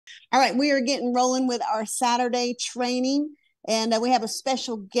All right, we are getting rolling with our Saturday training, and we have a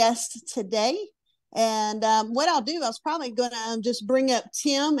special guest today. And what I'll do, I was probably going to just bring up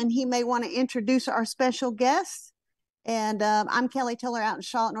Tim, and he may want to introduce our special guest. And I'm Kelly Tiller out in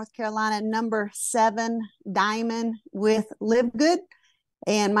Charlotte, North Carolina, number 7 Diamond with LiveGood.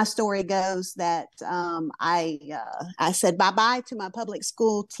 And my story goes that I said bye-bye to my public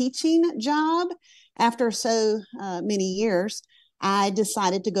school teaching job after so many years. I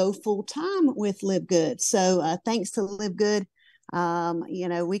decided to go full time with LiveGood. So thanks to LiveGood,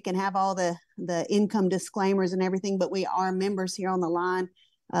 we can have all the income disclaimers and everything, but we are members here on the line.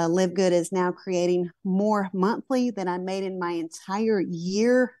 LiveGood is now creating more monthly than I made in my entire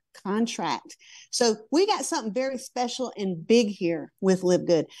year contract. So we got something very special and big here with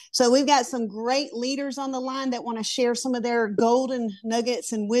LiveGood. So we've got some great leaders on the line that want to share some of their golden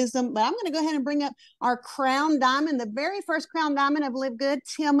nuggets and wisdom. But I'm going to go ahead and bring up our crown diamond, the very first crown diamond of LiveGood,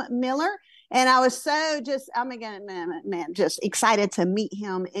 Tim Miller. And I was so just excited to meet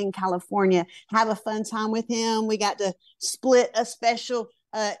him in California, have a fun time with him. We got to split a special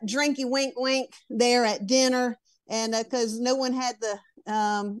drinky wink wink there at dinner. And because no one had the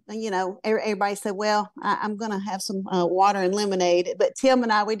everybody said, well, I'm going to have some water and lemonade. But Tim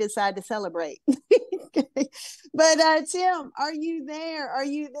and we decided to celebrate. Okay. But Tim, are you there? Are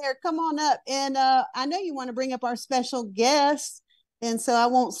you there? Come on up. And I know you want to bring up our special guest. And so I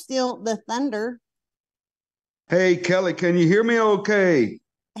won't steal the thunder. Hey, Kelly, can you hear me okay?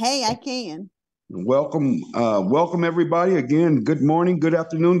 Hey, I can. Welcome everybody. Again, good morning, good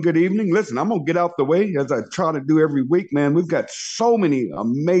afternoon, good evening. Listen, I'm gonna get out the way as I try to do every week, man. We've got so many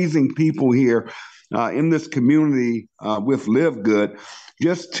amazing people here in this community with LiveGood.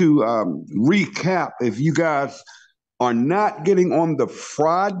 Just to recap, if you guys are not getting on the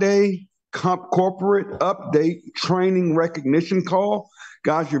Friday corporate update training recognition call,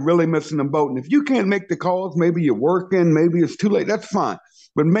 guys, you're really missing the boat. And if you can't make the calls, maybe you're working, maybe it's too late, that's fine.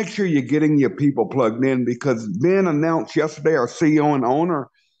 But make sure you're getting your people plugged in, because Ben announced yesterday, our CEO and owner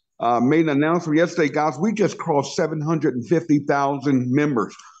made an announcement yesterday, guys, we just crossed 750,000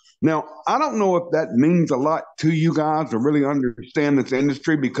 members. Now, I don't know if that means a lot to you guys to really understand this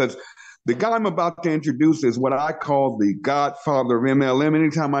industry, because the guy I'm about to introduce is what I call the godfather of MLM.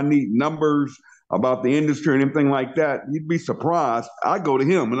 Anytime I need numbers about the industry and anything like that, you'd be surprised. I go to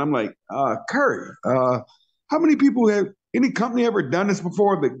him and I'm like, Curry, how many people have any company ever done this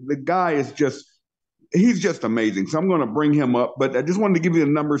before? The guy is he's just amazing. So I'm going to bring him up, but I just wanted to give you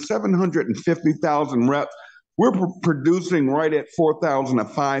the number, 750,000 reps. We're producing right at 4,000 to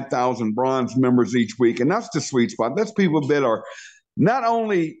 5,000 bronze members each week. And that's the sweet spot. That's people that are not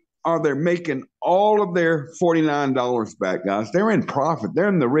only are they making all of their $49 back, guys, they're in profit. They're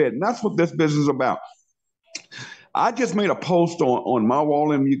in the red. And that's what this business is about. I just made a post on my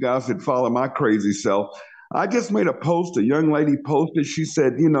wall, and you guys that follow my crazy self. I just made a post. A young lady posted. She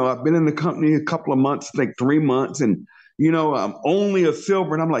said, I've been in the company a couple of months, I think 3 months, and, I'm only a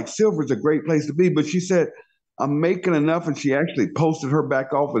silver. And I'm like, silver is a great place to be. But she said, I'm making enough. And she actually posted her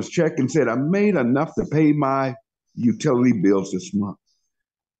back office check and said, I made enough to pay my utility bills this month.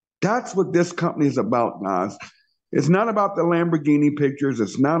 That's what this company is about, guys. It's not about the Lamborghini pictures.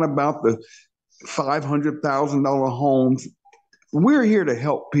 It's not about the $500,000 homes. We're here to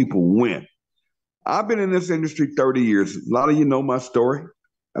help people win. I've been in this industry 30 years. A lot of you know my story.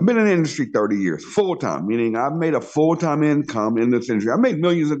 I've been in the industry 30 years, full-time, meaning I've made a full-time income in this industry. I made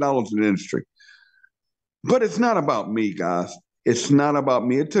millions of dollars in the industry. But it's not about me, guys. It's not about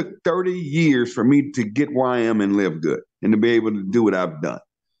me. It took 30 years for me to get where I am and LiveGood and to be able to do what I've done.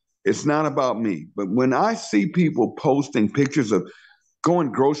 It's not about me. But when I see people posting pictures of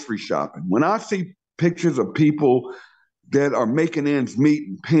going grocery shopping, when I see pictures of people that are making ends meet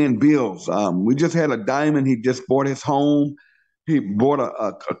and paying bills. We just had a diamond. He just bought his home. He bought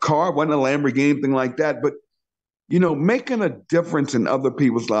a car, wasn't a Lamborghini, anything like that. But, making a difference in other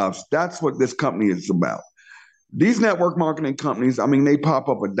people's lives, that's what this company is about. These network marketing companies, they pop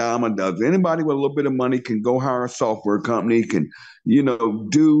up a dime a dozen. Anybody with a little bit of money can go hire a software company, can,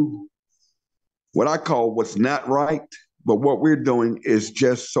 do what I call what's not right. But what we're doing is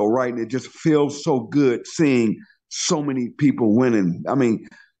just so right. And it just feels so good seeing so many people winning.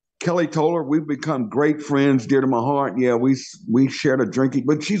 Kelly Toller, we've become great friends, dear to my heart. Yeah, we shared a drinking,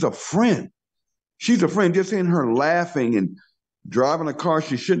 but she's a friend. She's a friend. Just seeing her laughing and driving a car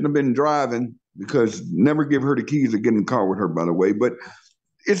she shouldn't have been driving, because never give her the keys to get in the car with her, by the way. But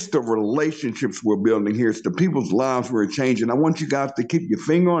it's the relationships we're building here. It's the people's lives we're changing. I want you guys to keep your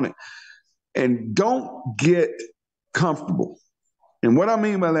finger on it and don't get comfortable. And what I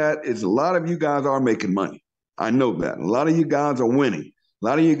mean by that is a lot of you guys are making money. I know that. A lot of you guys are winning. A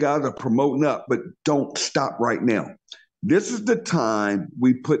lot of you guys are promoting up, but don't stop right now. This is the time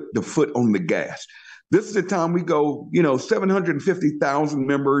we put the foot on the gas. This is the time we go, 750,000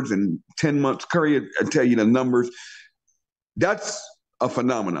 members in 10 months. Curry, I tell you the numbers. That's a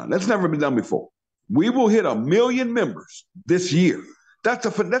phenomenon. That's never been done before. We will hit 1 million members this year.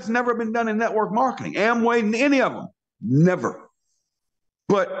 That's never been done in network marketing. Amway, any of them, never.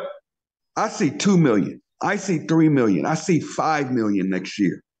 But I see 2 million. I see 3 million. I see 5 million next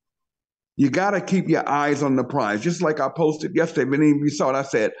year. You got to keep your eyes on the prize. Just like I posted yesterday, many of you saw it. I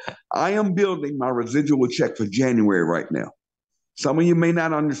said, I am building my residual check for January right now. Some of you may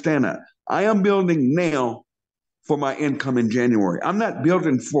not understand that. I am building now for my income in January. I'm not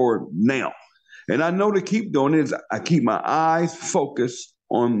building for now. And I know to keep doing it is I keep my eyes focused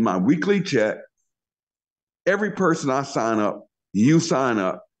on my weekly check. Every person I sign up, you sign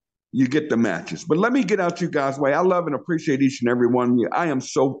up, you get the matches. But let me get out you guys' way. I love and appreciate each and every one of you. I am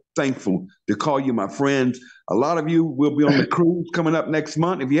so thankful to call you my friends. A lot of you will be on the cruise coming up next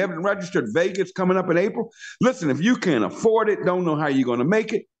month. If you haven't registered, Vegas coming up in April. Listen, if you can't afford it, don't know how you're going to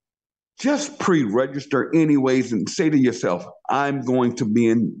make it, just pre-register anyways and say to yourself, I'm going to be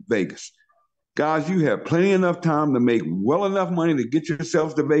in Vegas. Guys, you have plenty enough time to make well enough money to get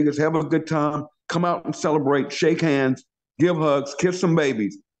yourselves to Vegas, have a good time, come out and celebrate, shake hands, give hugs, kiss some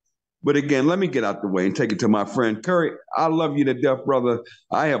babies. But again, let me get out the way and take it to my friend Curry. I love you to death, brother.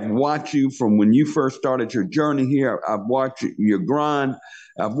 I have watched you from when you first started your journey here. I've watched your grind.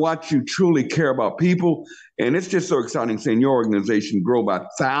 I've watched you truly care about people. And it's just so exciting seeing your organization grow by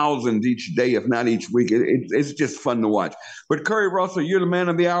thousands each day, if not each week. It's just fun to watch. But Curry Russell, you're the man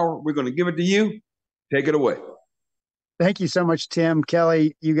of the hour. We're going to give it to you. Take it away. Thank you so much, Tim.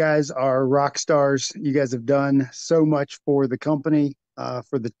 Kelly, you guys are rock stars. You guys have done so much for the company,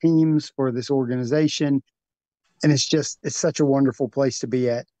 for the teams, for this organization. And it's such a wonderful place to be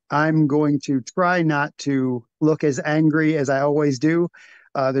at. I'm going to try not to look as angry as I always do.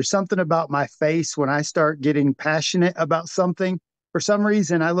 There's something about my face when I start getting passionate about something. For some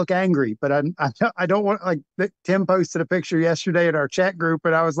reason, I look angry, but I don't want, like Tim posted a picture yesterday in our chat group,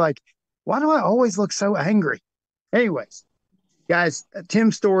 and I was like, why do I always look so angry? Anyways, guys,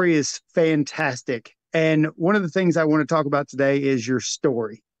 Tim's story is fantastic. And one of the things I want to talk about today is your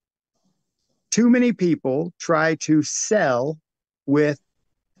story. Too many people try to sell with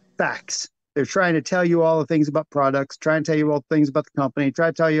facts. They're trying to tell you all the things about products, trying to tell you all the things about the company, try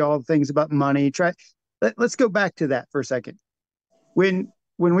to tell you all the things about money. Let's go back to that for a second. When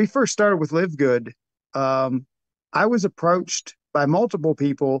we first started with LiveGood, I was approached by multiple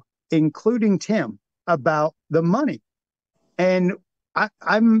people, including Tim, about the money. And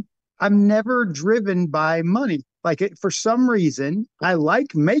I'm never driven by money. For some reason, I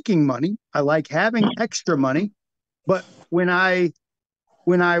like making money. I like having extra money. But when I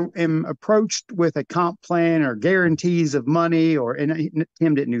am approached with a comp plan or guarantees of money, and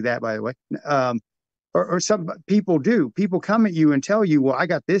Tim didn't do that, by the way, or some people do. People come at you and tell you, well, I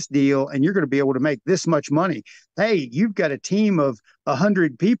got this deal and you're going to be able to make this much money. Hey, you've got a team of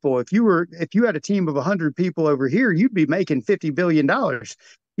 100 people. If you had a team of 100 people over here, you'd be making $50 billion.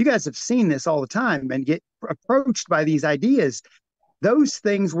 You guys have seen this all the time and get approached by these ideas. Those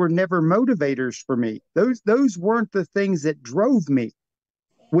things were never motivators for me. Those weren't the things that drove me.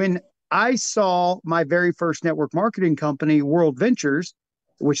 When I saw my very first network marketing company, World Ventures,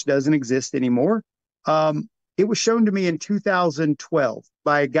 which doesn't exist anymore, it was shown to me in 2012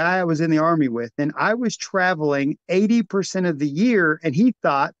 by a guy I was in the Army with, and I was traveling 80% of the year, and he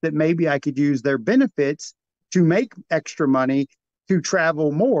thought that maybe I could use their benefits to make extra money to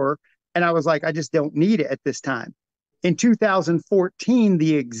travel more. And I was like, I just don't need it at this time. In 2014,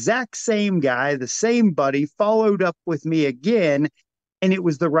 the exact same guy, the same buddy, followed up with me again, and it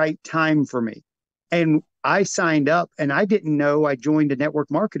was the right time for me. And I signed up, and I didn't know I joined a network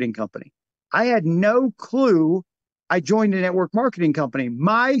marketing company. I had no clue I joined a network marketing company.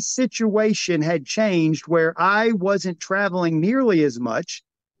 My situation had changed where I wasn't traveling nearly as much.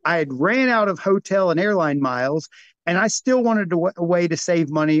 I had ran out of hotel and airline miles, and I still wanted a way to save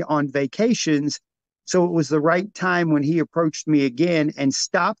money on vacations. So it was the right time when he approached me again and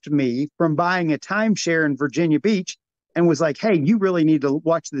stopped me from buying a timeshare in Virginia Beach and was like, hey, you really need to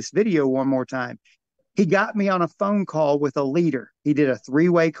watch this video one more time. He got me on a phone call with a leader. He did a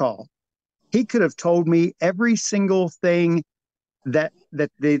 3-way call. He could have told me every single thing that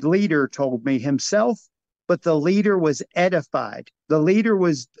the leader told me himself, but the leader was edified. The leader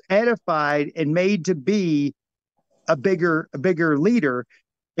was edified and made to be a bigger leader,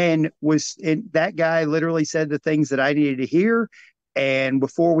 and that guy literally said the things that I needed to hear. And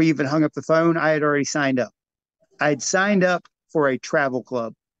before we even hung up the phone, I had already signed up. I had signed up for a travel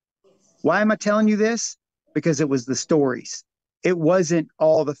club. Why am I telling you this? Because it was the stories. It wasn't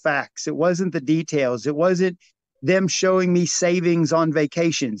all the facts. It wasn't the details. It wasn't them showing me savings on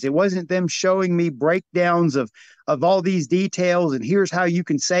vacations. It wasn't them showing me breakdowns of all these details and here's how you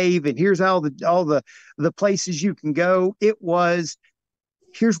can save and here's all the places you can go. It was,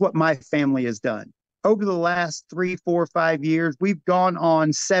 here's what my family has done. Over the last 3, 4, 5 years, we've gone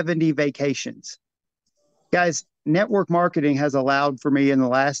on 70 vacations. Guys, network marketing has allowed for me in the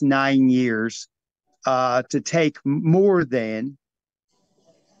last 9 years to take more than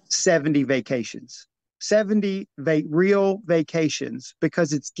 70 vacations, 70 real vacations,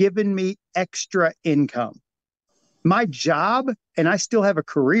 because it's given me extra income. My job, and I still have a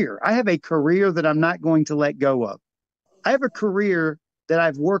career. I have a career that I'm not going to let go of. I have a career that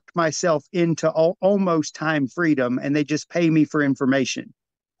I've worked myself into almost time freedom, and they just pay me for information.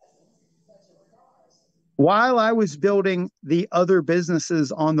 While I was building the other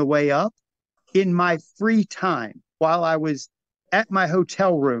businesses on the way up, in my free time, while I was at my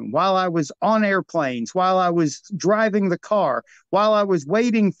hotel room, while I was on airplanes, while I was driving the car, while I was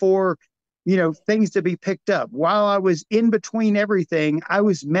waiting for, things to be picked up, while I was in between everything, I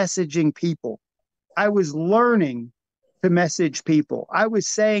was messaging people. I was learning to message people. I was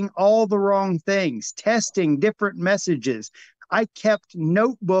saying all the wrong things, testing different messages. I kept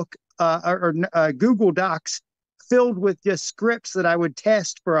notebook or Google Docs filled with just scripts that I would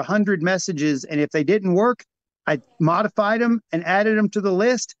test for 100 messages. And if they didn't work, I modified them and added them to the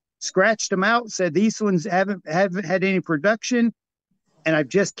list, scratched them out, said these ones haven't had any production. And I've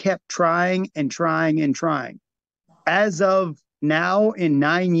just kept trying and trying and trying. As of now, in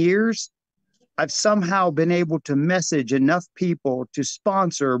 9 years, I've somehow been able to message enough people to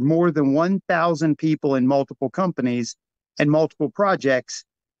sponsor more than 1,000 people in multiple companies and multiple projects,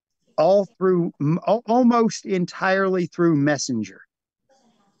 all through almost entirely through Messenger.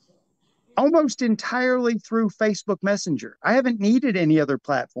 Almost entirely through Facebook Messenger. I haven't needed any other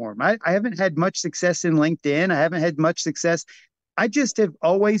platform. I haven't had much success in LinkedIn. I haven't had much success. I just have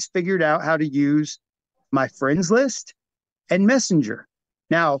always figured out how to use my friends list and Messenger.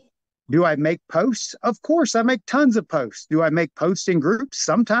 Now, do I make posts? Of course, I make tons of posts. Do I make posts in groups?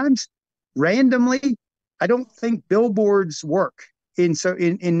 Sometimes, randomly. I don't think billboards work in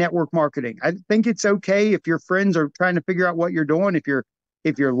network marketing. I think it's okay if your friends are trying to figure out what you're doing,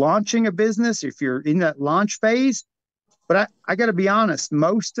 if you're launching a business, if you're in that launch phase. But I got to be honest,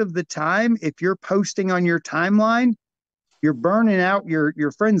 most of the time, if you're posting on your timeline, you're burning out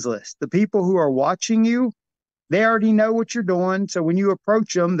your friends list. The people who are watching you, they already know what you're doing. So when you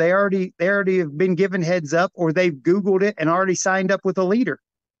approach them, they already have been given heads up, or they've Googled it and already signed up with a leader.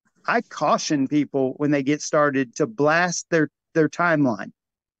 I caution people when they get started to blast their timeline.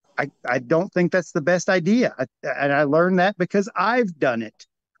 I don't think that's the best idea. And I learned that because I've done it.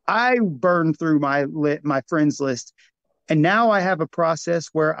 I burned through my friends list. And now I have a process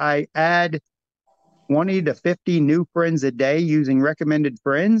where I add 20 to 50 new friends a day using recommended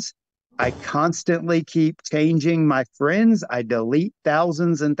friends. I constantly keep changing my friends. I delete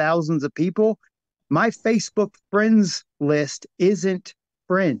thousands and thousands of people. My Facebook friends list isn't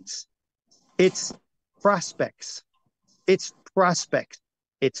friends. It's prospects. It's prospects.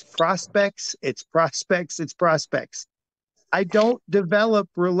 It's prospects. It's prospects. It's prospects. I don't develop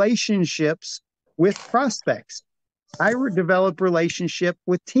relationships with prospects. I develop relationship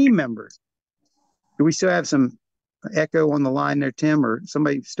with team members. Do we still have some echo on the line there, Tim, or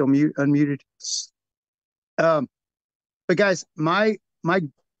somebody still unmuted? But guys, my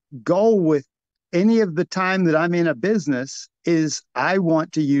goal with any of the time that I'm in a business is I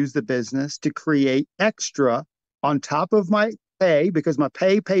want to use the business to create extra on top of my pay, because my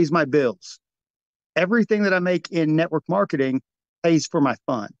pay pays my bills. Everything that I make in network marketing pays for my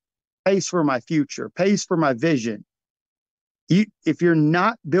fun, pays for my future, pays for my vision. If you're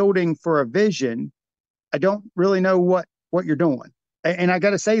not building for a vision, I don't really know what you're doing. And I got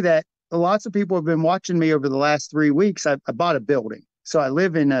to say that lots of people have been watching me over the last 3 weeks. I bought a building. So I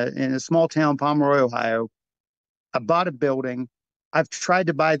live in a small town, Pomeroy, Ohio. I bought a building. I've tried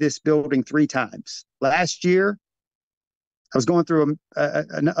to buy this building 3 times. Last year, I was going through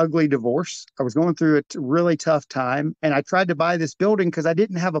an ugly divorce. I was going through a really tough time. And I tried to buy this building because I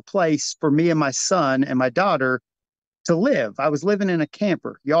didn't have a place for me and my son and my daughter to live. I was living in a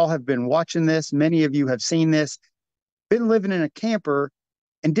camper. Y'all have been watching this. Many of you have seen this. Been living in a camper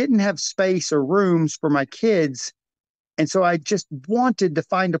and didn't have space or rooms for my kids. And so I just wanted to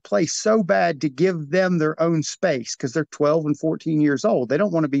find a place so bad to give them their own space, because they're 12 and 14 years old. They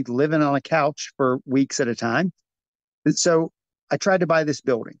don't want to be living on a couch for weeks at a time. And so I tried to buy this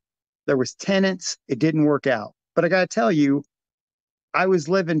building. There was tenants. It didn't work out. But I got to tell you, I was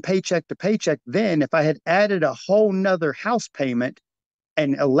living paycheck to paycheck then. If I had added a whole nother house payment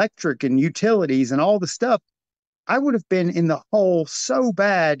and electric and utilities and all the stuff, I would have been in the hole so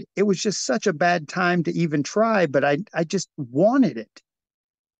bad. It was just such a bad time to even try, but I just wanted it.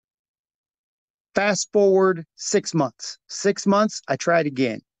 Fast forward 6 months. 6 months, I tried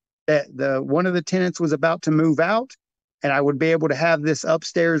again. One of the tenants was about to move out, and I would be able to have this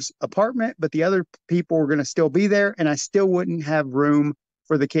upstairs apartment, but the other people were going to still be there, and I still wouldn't have room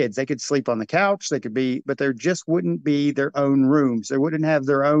for the kids. They could sleep on the couch, but there just wouldn't be their own rooms. They wouldn't have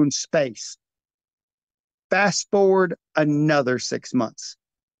their own space. Fast forward another 6 months.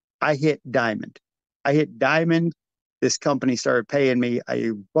 I hit diamond. I hit diamond. This company started paying me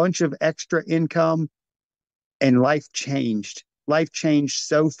a bunch of extra income, and life changed. Life changed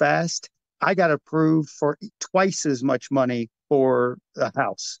so fast. I got approved for twice as much money for a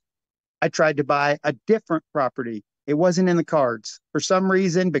house. I tried to buy a different property. It wasn't in the cards. For some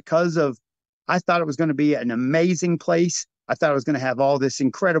reason, I thought it was going to be an amazing place. I thought it was going to have all this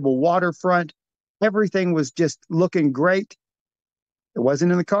incredible waterfront. Everything was just looking great. It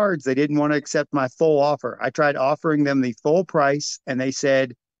wasn't in the cards. They didn't want to accept my full offer. I tried offering them the full price, and they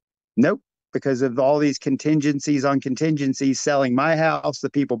said, nope, because of all these contingencies on contingencies, selling my house, the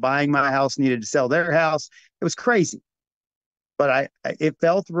people buying my house needed to sell their house. It was crazy. But it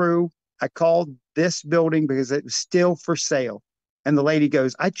fell through. I called this building because it was still for sale. And the lady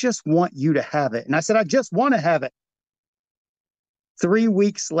goes, I just want you to have it. And I said, I just want to have it. 3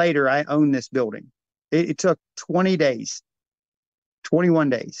 weeks later, I own this building. It took 20 days,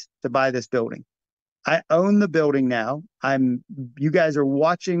 21 days to buy this building. I own the building now. You guys are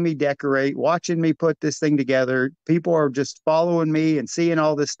watching me decorate, watching me put this thing together. People are just following me and seeing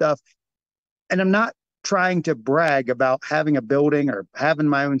all this stuff. And I'm not trying to brag about having a building or having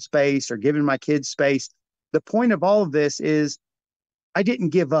my own space or giving my kids space. The point of all of this is I didn't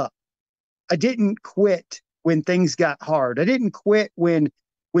give up. I didn't quit when things got hard. I didn't quit when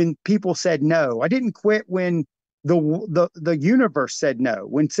people said no. I didn't quit when the universe said no.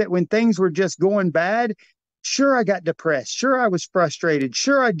 When things were just going bad, sure, I got depressed. Sure, I was frustrated.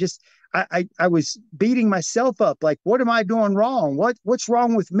 Sure, I was beating myself up. Like, what am I doing wrong? What's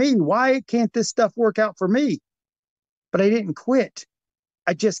wrong with me? Why can't this stuff work out for me? But I didn't quit.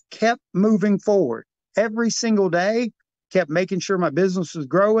 I just kept moving forward every single day, kept making sure my business was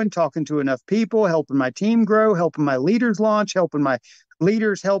growing, talking to enough people, helping my team grow, helping my leaders launch, helping my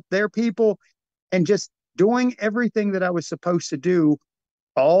leaders help their people, and just doing everything that I was supposed to do,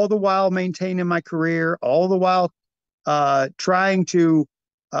 all the while maintaining my career, all the while trying to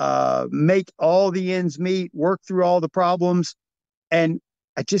make all the ends meet, work through all the problems. And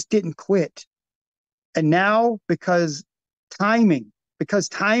I just didn't quit. And now, because timing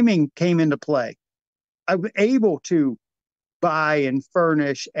came into play, I was able to buy and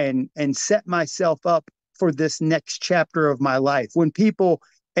furnish and set myself up for this next chapter of my life. When people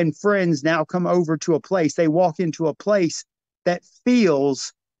and friends now come over to a place, they walk into a place that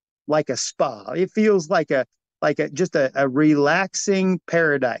feels like a spa. It feels like just a relaxing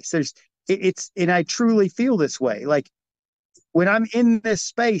paradise. And I truly feel this way. Like, when I'm in this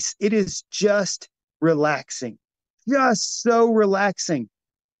space, it is just relaxing, just so relaxing.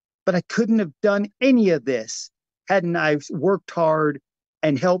 But I couldn't have done any of this hadn't I worked hard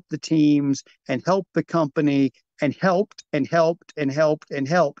and helped the teams and helped the company and helped and helped and helped and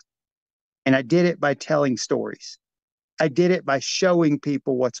helped. And I did it by telling stories. I did it by showing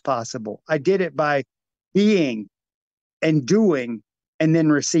people what's possible. I did it by being and doing and then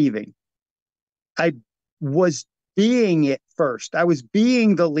receiving. I was being it first. I was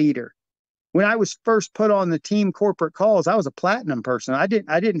being the leader. When I was first put on the team corporate calls, I was a platinum person. I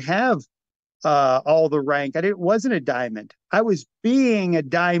didn't have all the rank. Wasn't a diamond. I was being a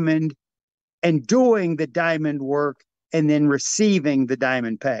diamond and doing the diamond work and then receiving the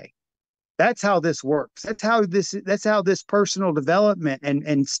diamond pay. That's how this works. That's how this personal development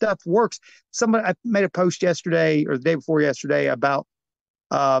and stuff works. I made a post yesterday or the day before yesterday about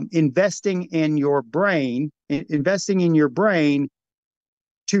investing in your brain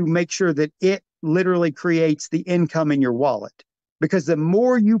to make sure that it literally creates the income in your wallet. Because the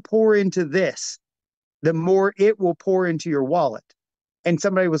more you pour into this, the more it will pour into your wallet. And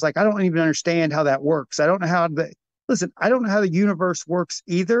somebody was like, I don't even understand how that works. I don't know how the universe works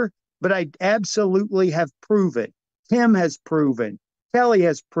either, but I absolutely have proven. Tim has proven, Kelly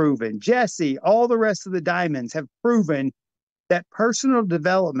has proven, Jesse, all the rest of the diamonds have proven that personal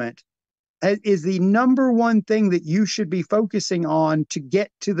development is the number one thing that you should be focusing on to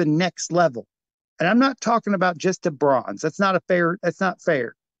get to the next level. And I'm not talking about just a bronze. That's not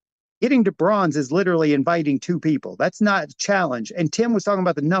fair. Getting to bronze is literally inviting 2 people. That's not a challenge. And Tim was talking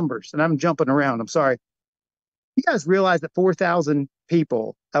about the numbers, and I'm jumping around. I'm sorry. You guys realize that 4,000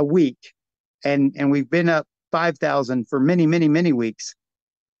 people a week, and we've been up 5,000 for many, many, many weeks.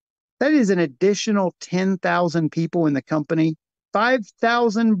 That is an additional 10,000 people in the company.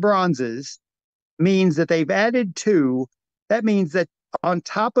 5,000 bronzes means that they've added 2. That means that on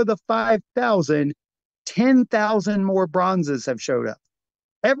top of the 5,000, 10,000 more bronzes have showed up.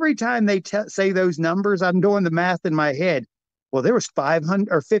 Every time they say those numbers, I'm doing the math in my head. Well, there was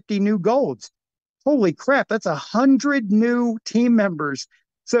 500 or 50 new golds. Holy crap, that's 100 new team members.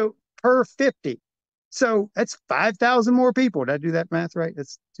 So per 50. So that's 5,000 more people. Did I do that math right?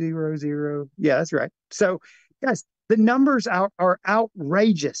 That's 0, 0. Yeah, that's right. So guys, the numbers are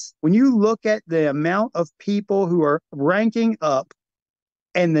outrageous. When you look at the amount of people who are ranking up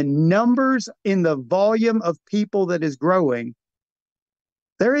and the numbers in the volume of people that is growing,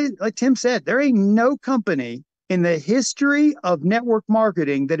 there is, like Tim said, there ain't no company in the history of network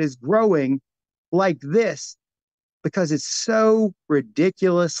marketing that is growing like this because it's so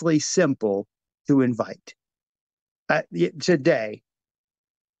ridiculously simple to invite. Today,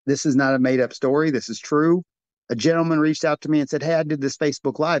 this is not a made-up story. This is true. A gentleman reached out to me and said, "Hey, I did this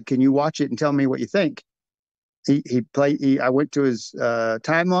Facebook Live. Can you watch it and tell me what you think?" I went to his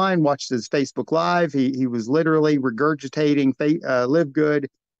timeline, watched his Facebook Live. He was literally regurgitating LiveGood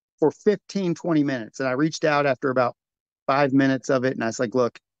for 15, 20 minutes. And I reached out after about 5 minutes of it. And I was like,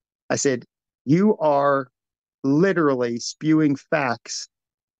 look, I said, you are literally spewing facts.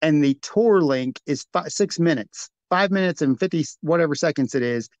 And the tour link is 6 minutes, 5 minutes and 50 whatever seconds it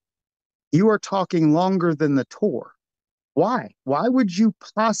is. You are talking longer than the tour. Why? Why would you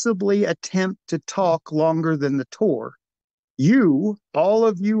possibly attempt to talk longer than the tour? You, all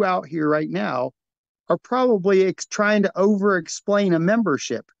of you out here right now, are probably trying to over-explain a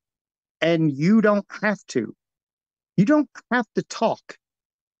membership, and you don't have to. You don't have to talk.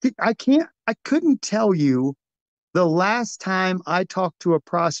 I couldn't tell you the last time I talked to a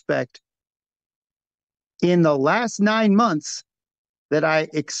prospect in the last 9 months that I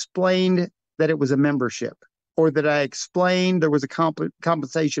explained that it was a membership, or that I explained there was a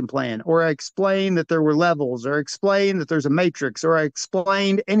compensation plan, or I explained that there were levels, or explained that there's a matrix, or I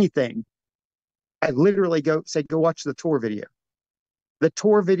explained anything. I literally go watch the tour video. The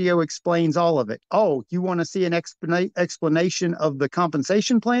tour video explains all of it. Oh, you want to see an explanation of the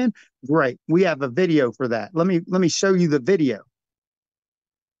compensation plan? Great. We have a video for that. Let me show you the video.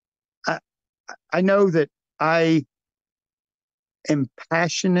 I know that I am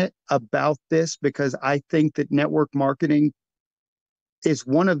passionate about this because I think that network marketing is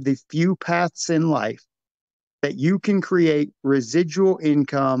one of the few paths in life that you can create residual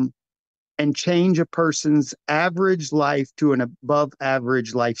income and change a person's average life to an above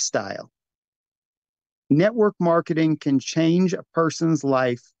average lifestyle. Network marketing can change a person's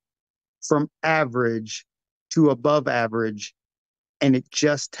life from average to above average, and it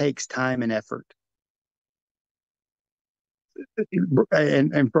just takes time and effort.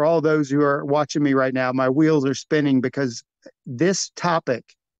 And for all those who are watching me right now, my wheels are spinning because this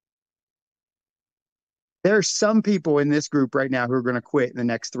topic, there's some people in this group right now who are going to quit in the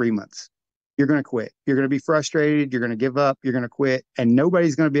next 3 months. You're going to quit. You're going to be frustrated. You're going to give up. You're going to quit, and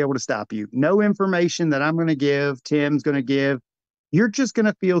nobody's going to be able to stop you. No information that I'm going to give, Tim's going to give. You're just going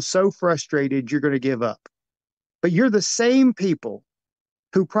to feel so frustrated, you're going to give up. But you're the same people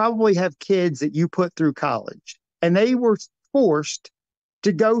who probably have kids that you put through college, and they were forced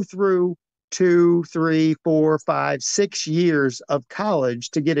to go through 2, 3, 4, 5, 6 years of college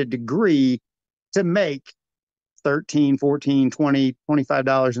to get a degree to make $13, $14, $20,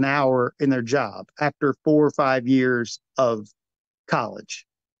 $25 an hour in their job after 4 or 5 years of college.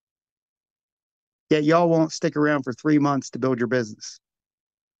 Yet y'all won't stick around for 3 months to build your business.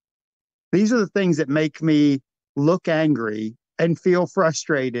 These are the things that make me look angry and feel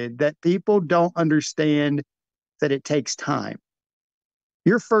frustrated, that people don't understand that it takes time.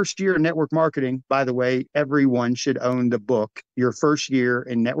 Your first year in network marketing, by the way, everyone should own the book, Your First Year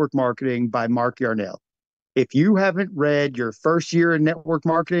in Network Marketing by Mark Yarnell. If you haven't read Your First Year in Network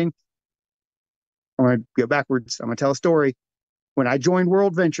Marketing, I'm going to go backwards. I'm going to tell a story. When I joined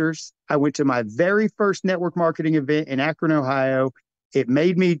World Ventures, I went to my very first network marketing event in Akron, Ohio. It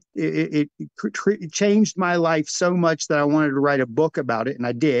made me, it changed my life so much that I wanted to write a book about it, and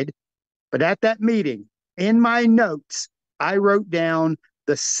I did. But at that meeting, in my notes, I wrote down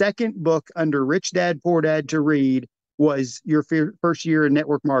the second book under Rich Dad, Poor Dad to read was Your First Year in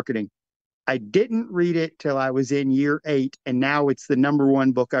Network Marketing. I didn't read it till I was in year 8, and now it's the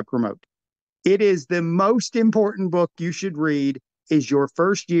 #1 book I promote. It is the most important book you should read. is your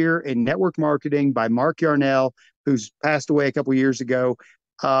first year in network marketing by Mark Yarnell, who's passed away a couple years ago.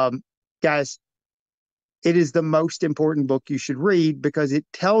 Guys, it is the most important book you should read because it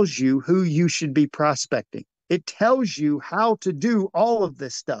tells you who you should be prospecting. It tells you how to do all of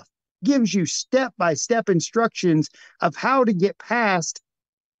this stuff, gives you step-by-step instructions of how to get past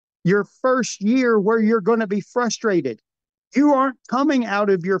your first year where you're going to be frustrated. You aren't coming out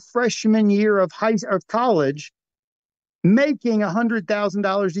of your freshman year of college making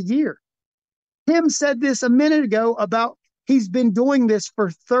 $100,000 a year. Tim said this a minute ago about he's been doing this for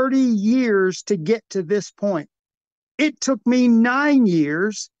 30 years to get to this point. It took me 9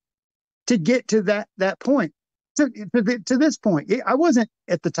 years to get to that point, to this point. I wasn't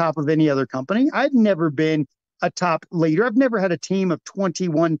at the top of any other company. I'd never been a top leader. I've never had a team of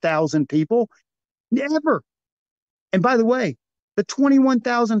 21,000 people. Never. And by the way, the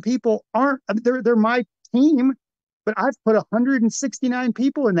 21,000 people aren't, they're my team, but I've put 169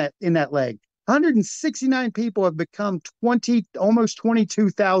 people in that leg. 169 people have become almost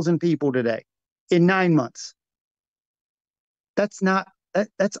 22,000 people today in 9 months. That's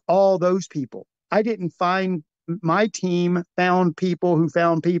all those people. I didn't find, my team found people who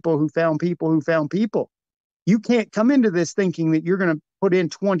found people who found people who found people. You can't come into this thinking that you're going to put in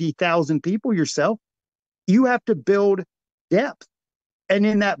 20,000 people yourself. You have to build depth. And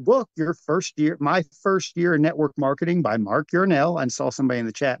in that book, my first year in network marketing by Mark Yarnell, I saw somebody in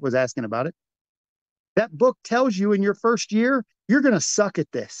the chat was asking about it. That book tells you in your first year, you're going to suck at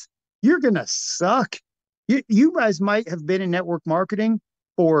this. You're going to suck. You guys might have been in network marketing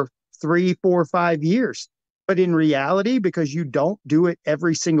for 3, 4, 5 years. But in reality, because you don't do it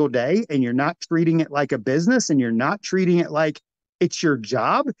every single day and you're not treating it like a business and you're not treating it like it's your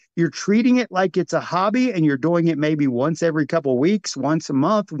job, you're treating it like it's a hobby and you're doing it maybe once every couple of weeks, once a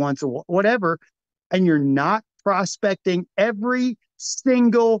month, whatever, and you're not prospecting every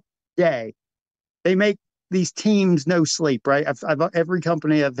single day. They make these teams no sleep, right? Every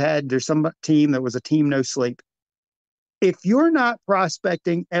company I've had, there's some team that was a team no sleep. If you're not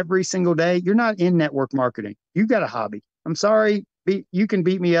prospecting every single day, you're not in network marketing. You've got a hobby. I'm sorry. You can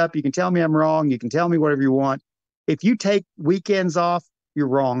beat me up. You can tell me I'm wrong. You can tell me whatever you want. If you take weekends off, you're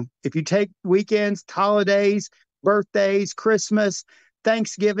wrong. If you take weekends, holidays, birthdays, Christmas,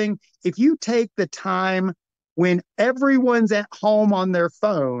 Thanksgiving, if you take the time when everyone's at home on their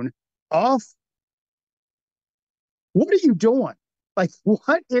phone off, what are you doing? Like,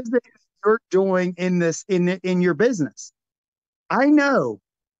 what is it you're doing in your business? I know,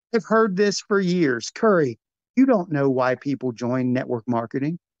 I've heard this for years. Curry, you don't know why people join network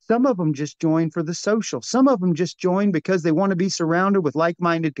marketing. Some of them just join for the social. Some of them just join because they want to be surrounded with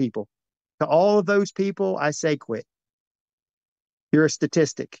like-minded people. To all of those people, I say quit. You're a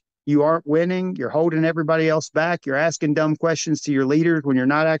statistic. You aren't winning. You're holding everybody else back. You're asking dumb questions to your leaders when you're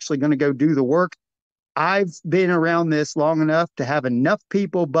not actually going to go do the work. I've been around this long enough to have enough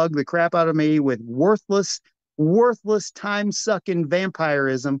people bug the crap out of me with worthless time-sucking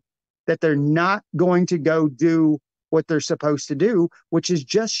vampirism that they're not going to go do what they're supposed to do, which is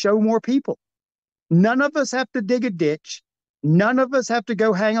just show more people. None of us have to dig a ditch. None of us have to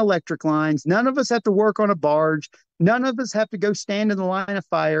go hang electric lines. None of us have to work on a barge. None of us have to go stand in the line of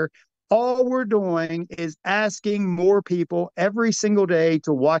fire. All we're doing is asking more people every single day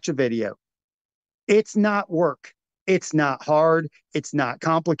to watch a video. It's not work. It's not hard. It's not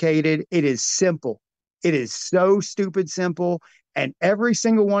complicated. It is simple. It is so stupid simple. And every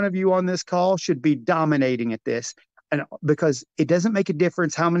single one of you on this call should be dominating at this. And because it doesn't make a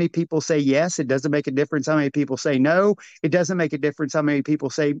difference how many people say yes. It doesn't make a difference how many people say no. It doesn't make a difference how many people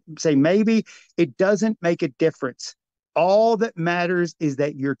say maybe. It doesn't make a difference. All that matters is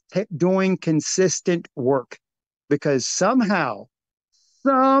that you're doing consistent work, because somehow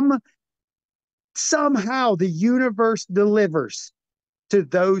the universe delivers to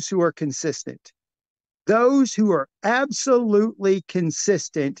those who are consistent. Those who are absolutely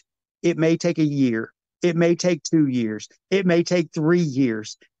consistent, it may take a year. It may take 2 years. It may take 3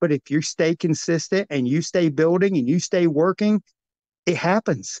 years. But if you stay consistent and you stay building and you stay working, it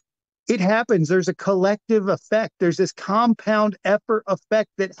happens. It happens. There's a collective effect. There's this compound effort effect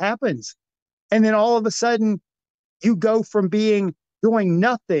that happens. And then all of a sudden, you go from doing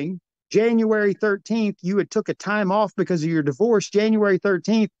nothing. January 13th, you had took a time off because of your divorce. January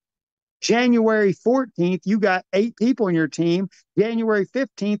 13th, January 14th, you got 8 people in your team. January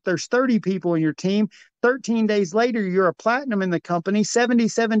 15th, there's 30 people in your team. 13 days later, you're a platinum in the company.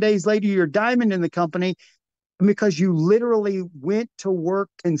 77 days later, you're a diamond in the company, because you literally went to work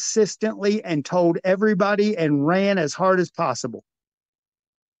consistently and told everybody and ran as hard as possible.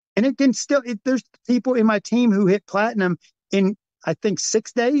 And there's people in my team who hit platinum in I think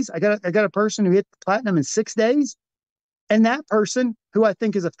 6 days. I got a person who hit platinum in 6 days. And that person, who I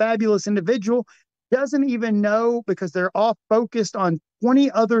think is a fabulous individual, doesn't even know, because they're all focused on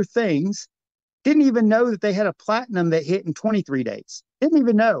 20 other things, didn't even know that they had a platinum that hit in 23 days. Didn't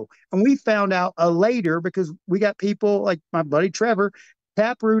even know. And we found out later, because we got people like my buddy Trevor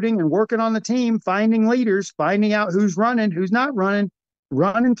tap rooting and working on the team, finding leaders, finding out who's running, who's not running,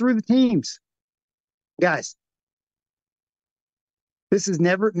 running through the teams. Guys,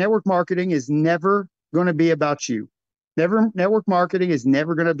 network marketing is never going to be about you. Network marketing is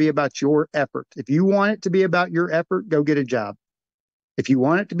never going to be about your effort. If you want it to be about your effort, go get a job. If you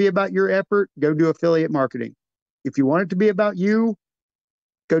want it to be about your effort, go do affiliate marketing. If you want it to be about you,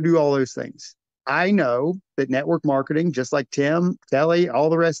 go do all those things. I know that network marketing, just like Tim, Kelly, all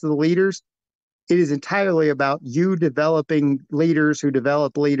the rest of the leaders, it is entirely about you developing leaders who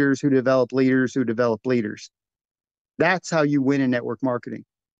develop leaders who develop leaders who develop leaders. That's how you win in network marketing.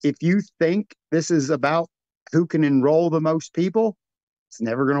 If you think this is about who can enroll the most people, it's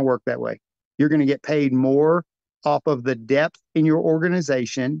never going to work that way. You're going to get paid more off of the depth in your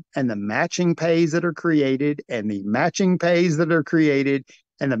organization and the matching pays that are created and the matching pays that are created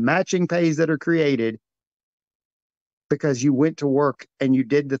and the matching pays that are created because you went to work and you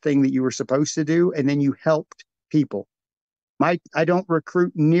did the thing that you were supposed to do, and then you helped people. I don't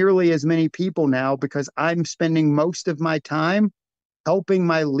recruit nearly as many people now because I'm spending most of my time helping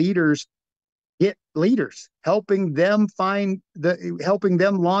my leaders get leaders, helping them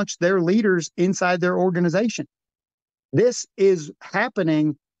launch their leaders inside their organization. This is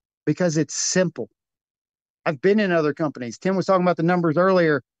happening because it's simple. I've been in other companies. Tim was talking about the numbers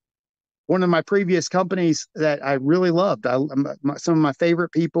earlier. One of my previous companies that I really loved, some of my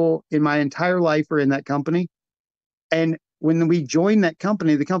favorite people in my entire life are in that company. And when we joined that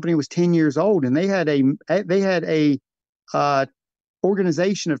company, the company was 10 years old, and they had a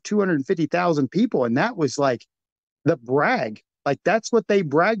organization of 250,000 people. And that was like the brag. Like, that's what they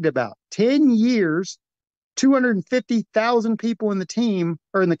bragged about. 10 years, 250,000 people in the team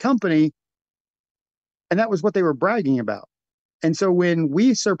or in the company. And that was what they were bragging about. And so when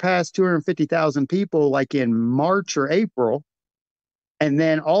we surpassed 250,000 people, like in March or April, and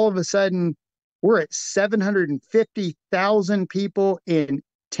then all of a sudden we're at 750,000 people in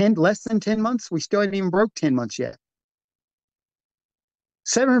less than 10 months. We still haven't even broke 10 months yet.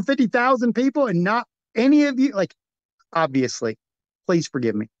 750,000 people, and not any of you, like, obviously, please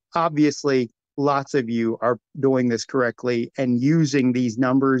forgive me. Obviously, lots of you are doing this correctly and using these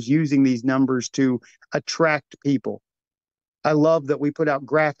numbers to attract people. I love that we put out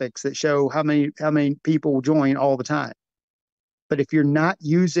graphics that show how many people join all the time. But if you're not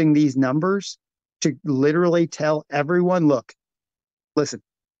using these numbers to literally tell everyone, look, listen,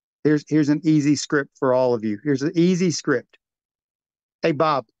 here's an easy script for all of you. Here's an easy script. Hey,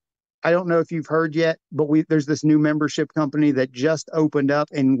 Bob, I don't know if you've heard yet, but there's this new membership company that just opened up,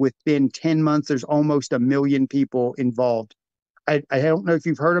 and within 10 months, there's almost 1 million people involved. I don't know if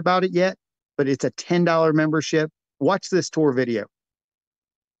you've heard about it yet, but it's a $10 membership. Watch this tour video.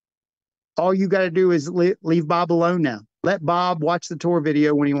 All you got to do is leave Bob alone now. Let Bob watch the tour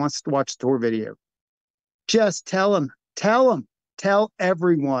video when he wants to watch the tour video. Just tell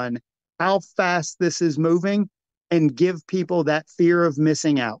everyone how fast this is moving, and give people that fear of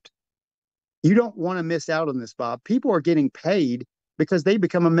missing out. You don't want to miss out on this, Bob. People are getting paid because they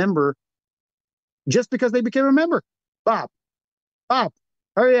become a member, just because they became a member. Bob,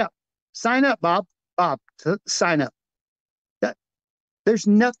 hurry up. Sign up, Bob. Sign up. There's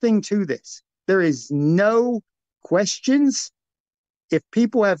nothing to this. There is no questions. If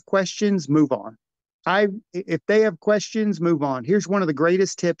people have questions, move on. If they have questions, move on. Here's one of the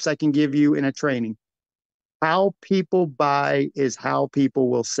greatest tips I can give you in a training. How people buy is how people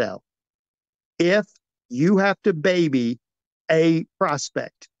will sell. If you have to baby a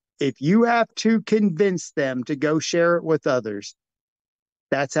prospect, if you have to convince them to go share it with others,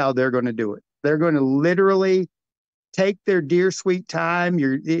 that's how they're going to do it. They're going to literally take their dear sweet time.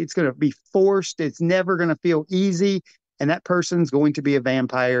 It's going to be forced. It's never going to feel easy. And that person's going to be a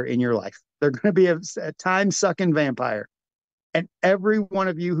vampire in your life. They're going to be a time-sucking vampire. And every one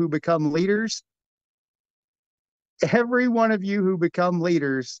of you who become leaders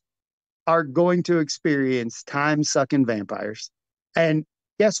are going to experience time-sucking vampires. And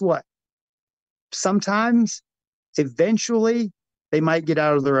guess what? Sometimes, eventually, they might get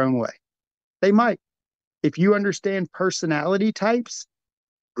out of their own way. They might. If you understand personality types,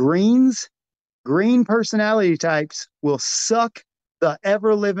 green personality types will suck the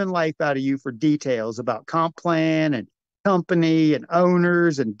ever-living life out of you for details about comp plan and company and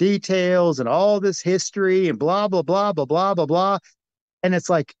owners and details and all this history and blah, blah, blah, blah, blah, blah, blah. And it's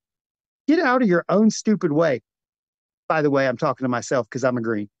like, get out of your own stupid way. By the way, I'm talking to myself because I'm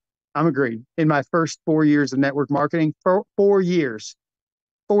agreeing. I'm agreeing. In my first 4 years of network marketing, for 4 years,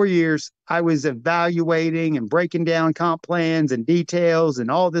 I was evaluating and breaking down comp plans and details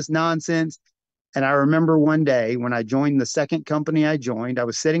and all this nonsense. And I remember one day when I joined the second company I joined, I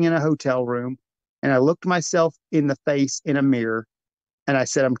was sitting in a hotel room and I looked myself in the face in a mirror and I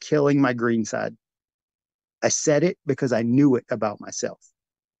said, I'm killing my green side. I said it because I knew it about myself.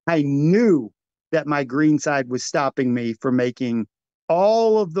 I knew that my green side was stopping me from making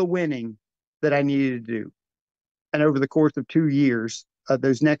all of the winning that I needed to do. And over the course of 2 years,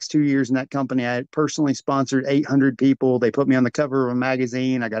 those next 2 years in that company, I personally sponsored 800 people. They put me on the cover of a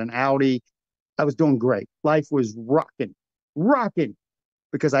magazine. I got an Audi. I was doing great. Life was rocking,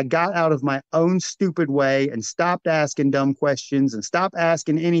 because I got out of my own stupid way and stopped asking dumb questions and stopped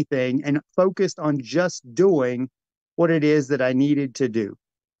asking anything and focused on just doing what it is that I needed to do.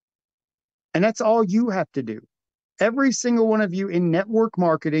 And that's all you have to do. Every single one of you in network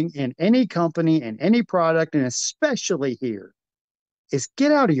marketing, in any company, in any product, and especially here, is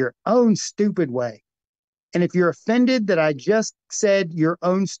get out of your own stupid way. And if you're offended that I just said your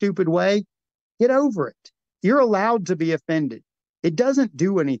own stupid way, get over it. You're allowed to be offended. It doesn't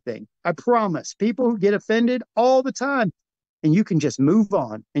do anything. I promise. People who get offended all the time, and you can just move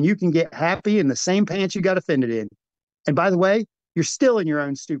on and you can get happy in the same pants you got offended in. And by the way, you're still in your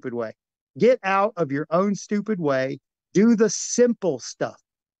own stupid way. Get out of your own stupid way. Do the simple stuff.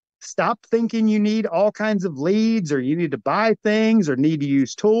 Stop thinking you need all kinds of leads or you need to buy things or need to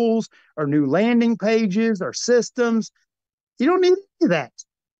use tools or new landing pages or systems. You don't need any of that.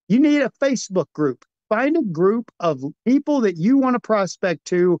 You need a Facebook group. Find a group of people that you want to prospect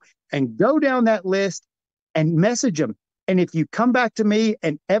to and go down that list and message them. And if you come back to me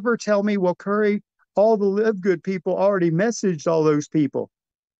and ever tell me, well, Curry, all the LiveGood people already messaged all those people,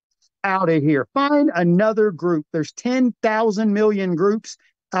 out of here. Find another group. There's 10,000 million groups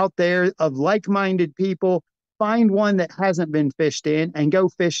out there of like-minded people. Find one that hasn't been fished in and go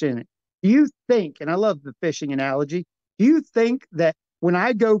fish in it. Do you think, and I love the fishing analogy, do you think that when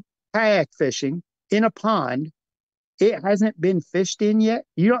I go kayak fishing in a pond, it hasn't been fished in yet?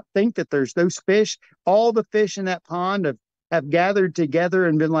 You don't think that there's those fish, all the fish in that pond have gathered together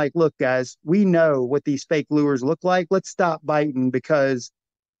and been like, look, guys, we know what these fake lures look like. Let's stop biting because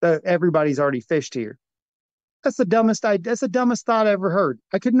everybody's already fished here. That's the dumbest thought I ever heard.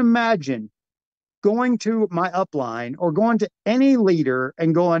 I couldn't imagine going to my upline or going to any leader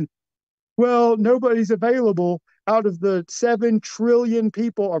and going, well, nobody's available out of the 7 trillion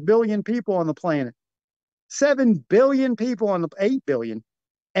people or billion people on the planet. 7 billion people on the 8 billion.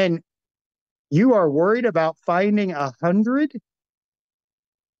 And you are worried about finding 100?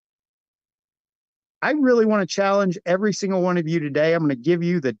 I really want to challenge every single one of you today. I'm going to give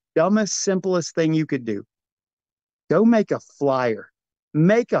you the dumbest, simplest thing you could do. Go make a flyer.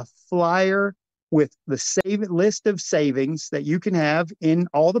 Make a flyer with the list of savings that you can have in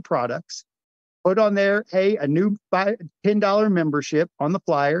all the products. Put on there, hey, a new $10 membership on the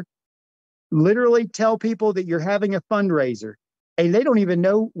flyer. Literally tell people that you're having a fundraiser. And they don't even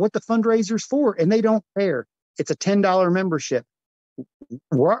know what the fundraiser's for, and they don't care. It's a $10 membership.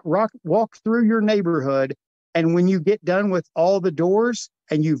 Walk through your neighborhood, and when you get done with all the doors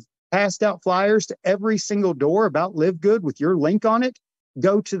and you've passed out flyers to every single door about LiveGood with your link on it,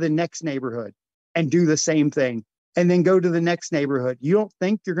 go to the next neighborhood and do the same thing, and then go to the next neighborhood. You don't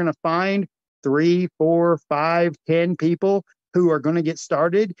think you're going to find 3, 4, 5, 10 people who are going to get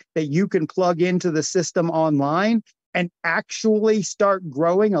started that you can plug into the system online and actually start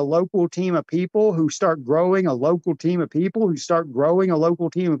growing a local team of people who start growing a local team of people who start growing a local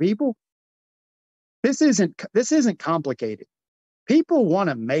team of people? This isn't complicated. People want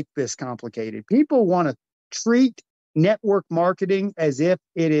to make this complicated. People want to treat network marketing as if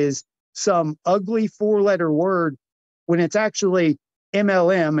it is some ugly 4-letter word when it's actually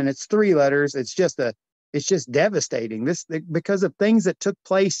MLM and it's 3 letters. It's just devastating. This because of things that took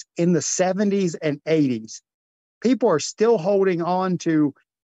place in the 70s and 80s. People are still holding on to,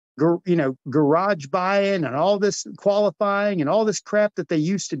 garage buying and all this qualifying and all this crap that they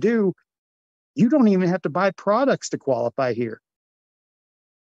used to do. You don't even have to buy products to qualify here.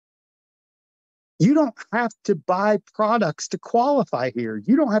 You don't have to buy products to qualify here.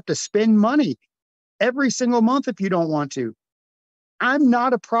 You don't have to spend money every single month if you don't want to. I'm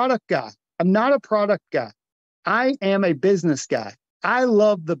not a product guy. I am a business guy. I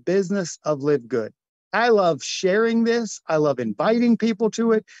love the business of LiveGood. I love sharing this. I love inviting people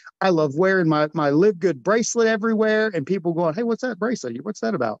to it. I love wearing my LiveGood bracelet everywhere, and people going, "Hey, what's that bracelet? What's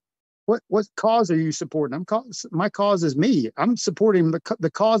that about? What cause are you supporting?" My cause is me. I'm supporting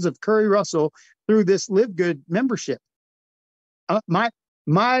the cause of Curry Russell through this LiveGood membership. My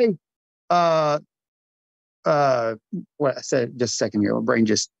what I said just a second ago, my brain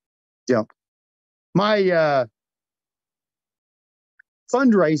just jumped. My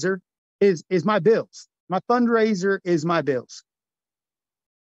fundraiser is my bills. My fundraiser is my bills.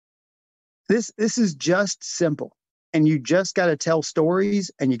 This is just simple. And you just got to tell stories,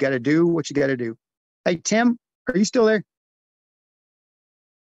 and you got to do what you got to do. Hey, Tim, are you still there?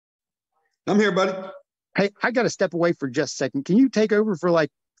 I'm here, buddy. Hey, I got to step away for just a second. Can you take over for like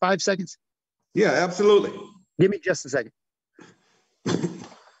 5 seconds? Yeah, absolutely. Give me just a second.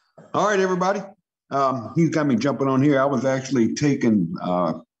 All right, everybody. He's got me jumping on here. I was actually taking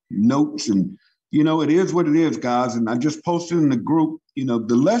notes, and it is what it is, guys. And I just posted in the group, the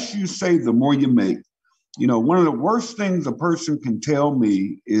less you say, the more you make. One of the worst things a person can tell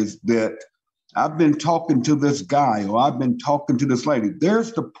me is that I've been talking to this guy, or I've been talking to this lady.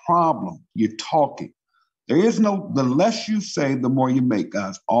 There's the problem. You're talking. The less you say, the more you make,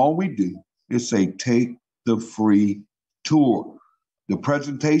 guys. All we do is say, take the free tour. The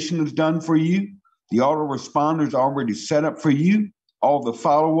presentation is done for you. The autoresponder is already set up for you. All the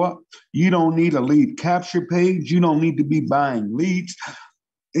follow-up. You don't need a lead capture page. You don't need to be buying leads.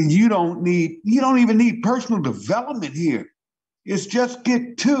 And you don't even need personal development here. It's just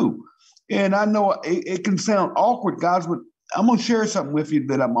get to. And I know it can sound awkward, guys, but I'm going to share something with you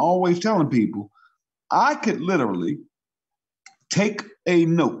that I'm always telling people. I could literally take a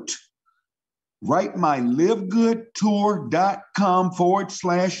note, write my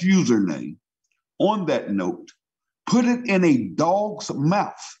livegoodtour.com/username on that note, put it in a dog's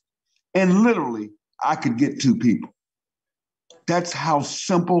mouth, and literally I could get 2 people. That's how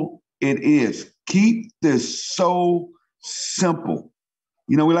simple it is. Keep this so simple.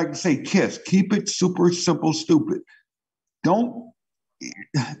 We like to say KISS. Keep it super simple, stupid.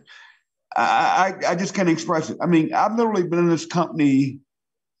 I just can't express it. I mean, I've literally been in this company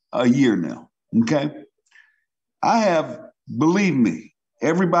a year now, okay? I have, believe me,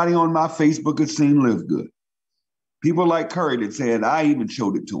 everybody on my Facebook has seen LiveGood. People like Curry that said, I even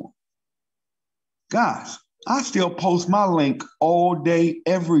showed it to them. Guys, I still post my link all day,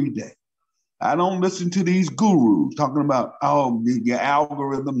 every day. I don't listen to these gurus talking about, your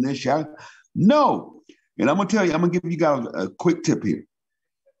algorithm, this, that. No. And I'm going to give you guys a quick tip here.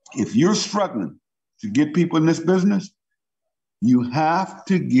 If you're struggling to get people in this business, you have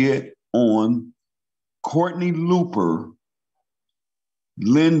to get on Courtney Looper,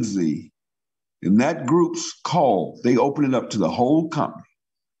 Lindsay, and that group's call. They open it up to the whole company.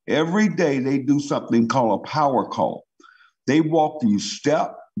 Every day they do something called a power call. They walk you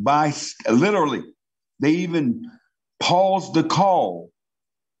step by step, literally. They even pause the call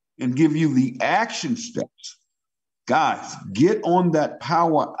and give you the action steps. Guys, get on that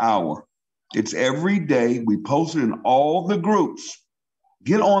power hour. It's every day. We post it in all the groups.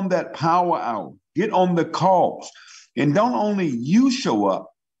 Get on that power hour. Get on the calls. And don't only you show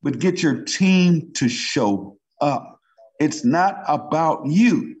up, but get your team to show up. It's not about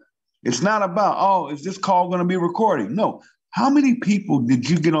you. It's not about, is this call going to be recorded? No. How many people did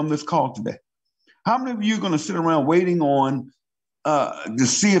you get on this call today? How many of you are going to sit around waiting on to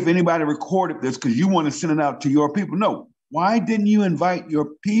see if anybody recorded this because you want to send it out to your people? No. Why didn't you invite your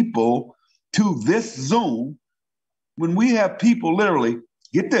people to this Zoom when we have people literally,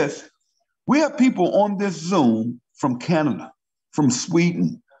 get this, we have people on this Zoom from Canada, from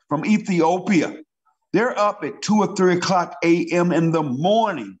Sweden, from Ethiopia. They're up at 2 or 3 o'clock a.m. in the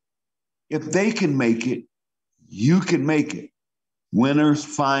morning. If they can make it, you can make it. Winners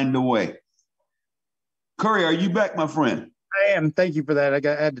find a way. Curry, are you back, my friend? I am. Thank you for that. I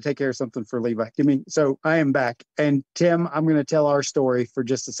had to take care of something for Levi. So I am back. And Tim, I'm going to tell our story for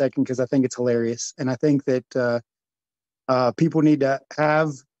just a second because I think it's hilarious. And I think that people need to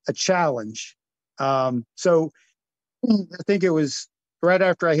have a challenge. So I think it was right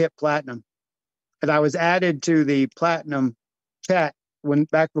after I hit platinum, and I was added to the platinum chat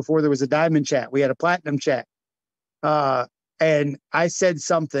back before there was a diamond chat. We had a platinum chat. And I said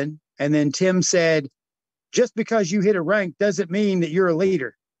something, and then Tim said, just because you hit a rank doesn't mean that you're a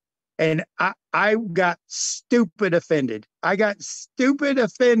leader. And I got stupid offended. And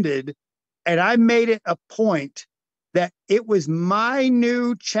I made it a point that it was my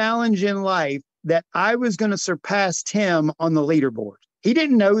new challenge in life that I was going to surpass Tim on the leaderboard. He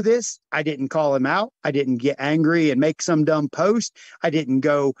didn't know this. I didn't call him out. I didn't get angry and make some dumb post. I didn't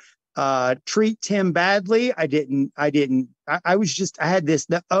go treat Tim badly. I had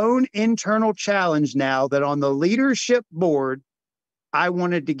the own internal challenge now that on the leadership board, I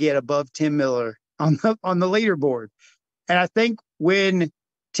wanted to get above Tim Miller on the leaderboard. And I think when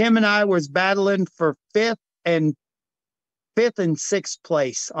Tim and I was battling for fifth and sixth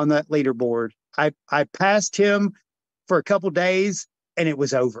place on that leaderboard, I passed him for a couple days and it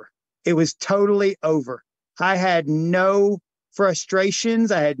was over. It was totally over. I had no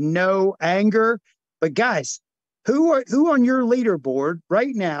frustrations. I had no anger. But guys, who on your leaderboard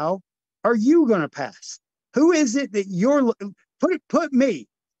right now are you going to pass? Who is it that you're put me?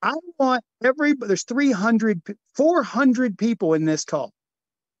 I want there's 400 people in this call.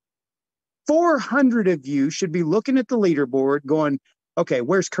 400 of you should be looking at the leaderboard going, okay,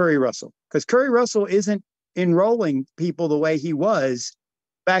 where's Curry Russell? Because Curry Russell isn't enrolling people the way he was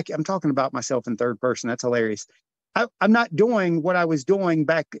back. I'm talking about myself in third person. That's hilarious. I'm not doing what I was doing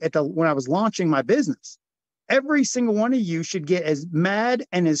back when I was launching my business. Every single one of you should get as mad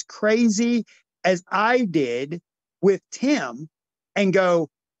and as crazy as I did with Tim and go,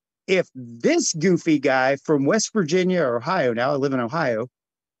 if this goofy guy from West Virginia or Ohio, now I live in Ohio,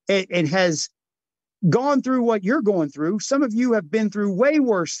 and has gone through what you're going through. Some of you have been through way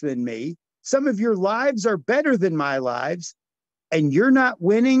worse than me. Some of your lives are better than my lives, and you're not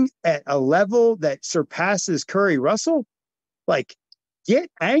winning at a level that surpasses Curry Russell. Like, get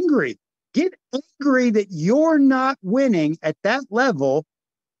angry. Get angry that you're not winning at that level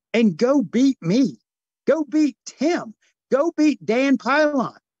and go beat me. Go beat Tim. Go beat Dan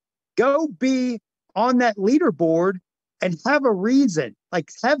Pylon. Go be on that leaderboard and have a reason,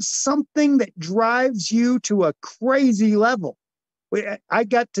 like have something that drives you to a crazy level. I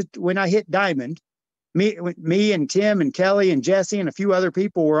got to, when I hit diamond, me and Tim and Kelly and Jesse and a few other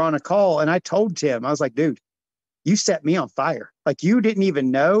people were on a call. And I told Tim, I was like, dude, you set me on fire. Like, you didn't even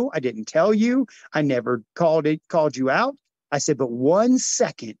know. I didn't tell you. I never called you out. I said, but 1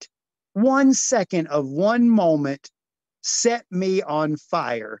 second of one moment set me on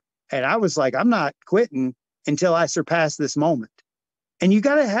fire. And I was like, I'm not quitting until I surpass this moment. And you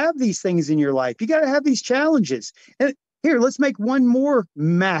got to have these things in your life. You got to have these challenges. And here, let's make one more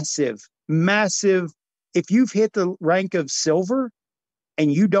massive. If you've hit the rank of silver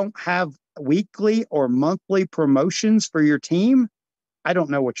and you don't have weekly or monthly promotions for your team, I don't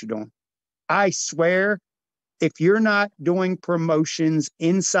know what you're doing. I swear, if you're not doing promotions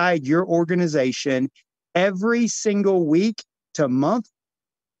inside your organization every single week to month,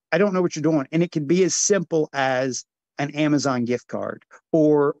 I don't know what you're doing. And it can be as simple as an Amazon gift card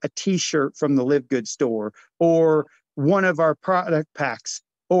or a t-shirt from the LiveGood store or one of our product packs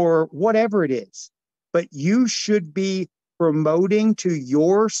or whatever it is. But you should be promoting to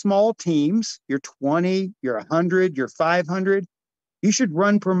your small teams, your 20, your 100, your 500. You should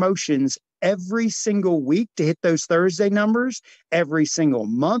run promotions every single week to hit those Thursday numbers, every single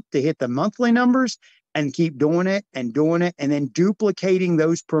month to hit the monthly numbers, and keep doing it, and then duplicating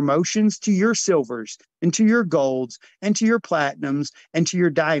those promotions to your silvers and to your golds and to your platinums and to your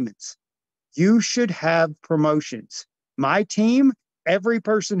diamonds. You should have promotions. My team, every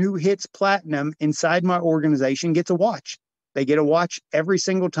person who hits platinum inside my organization gets a watch. They get a watch every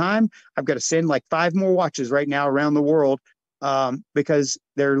single time. I've got to send like 5 more watches right now around the world because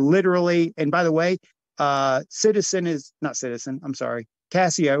they're literally, and by the way, Casio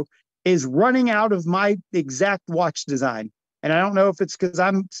is running out of my exact watch design. And I don't know if it's because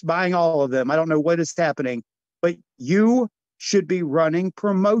I'm buying all of them. I don't know what is happening, but you should be running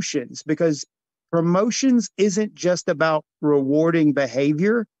promotions, because promotions isn't just about rewarding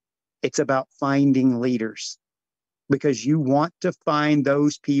behavior. It's about finding leaders, because you want to find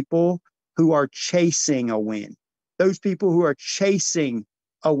those people who are chasing a win, those people who are chasing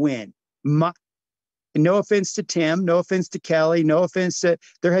a win. No offense to Tim, no offense to Kelly, no offense to,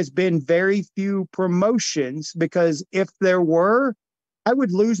 there has been very few promotions, because if there were, I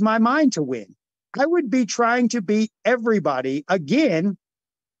would lose my mind to win. I would be trying to beat everybody again,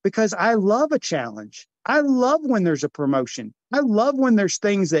 because I love a challenge. I love when there's a promotion. I love when there's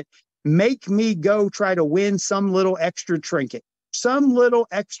things that make me go try to win some little extra trinket, some little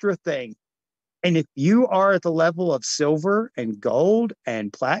extra thing. And if you are at the level of silver and gold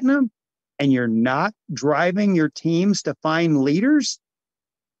and platinum, and you're not driving your teams to find leaders,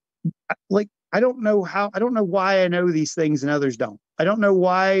 like, I don't know why I know these things and others don't. I don't know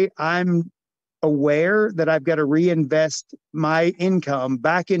why I'm aware that I've got to reinvest my income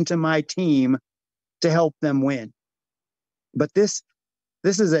back into my team to help them win. But these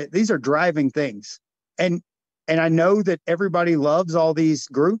are driving things. And I know that everybody loves all these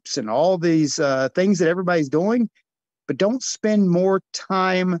groups and all these things that everybody's doing. but don't spend more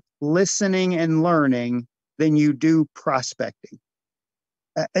time listening and learning than you do prospecting.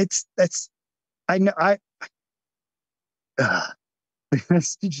 I know,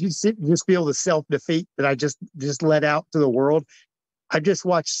 did you just feel the self-defeat that I just let out to the world? I just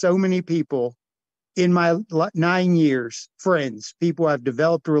watched so many people in my 9 years, friends, people I've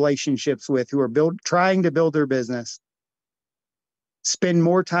developed relationships with who are trying to build their business, spend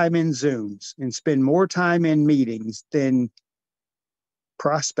more time in Zooms and spend more time in meetings than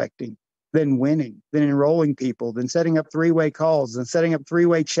prospecting, than winning, than enrolling people, than setting up three-way calls and setting up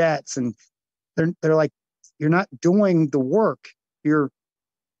three-way chats. And they're like, you're not doing the work. I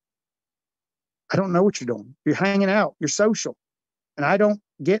don't know what you're doing. You're hanging out. You're social. And I don't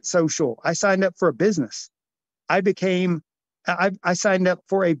get social. I signed up for a business. I signed up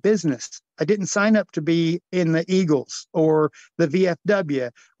for a business. I didn't sign up to be in the Eagles or the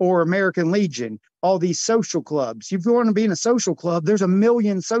VFW or American Legion, all these social clubs. If you want to be in a social club, there's a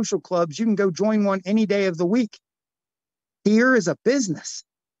million social clubs. You can go join one any day of the week. Here is a business.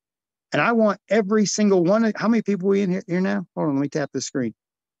 And I want every single one. How many people are we in here now? Hold on, let me tap the screen.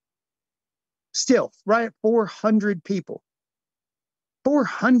 Still, right at 400 people.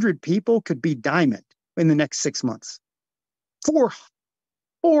 400 people could be diamond in the next 6 months.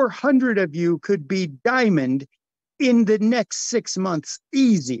 400 of you could be diamond in the next 6 months.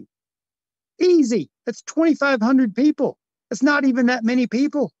 Easy. Easy. That's 2,500 people. That's not even that many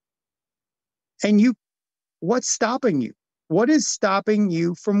people. And what's stopping you? What is stopping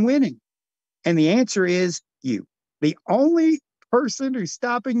you from winning? And the answer is you. The only person who's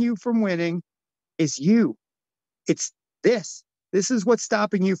stopping you from winning is you. It's this. This is what's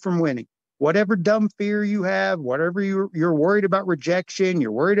stopping you from winning. Whatever dumb fear you have, whatever you're worried about rejection,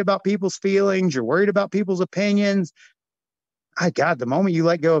 you're worried about people's feelings, you're worried about people's opinions. My God, the moment you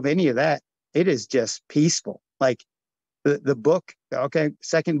let go of any of that, it is just peaceful. Like the book, okay,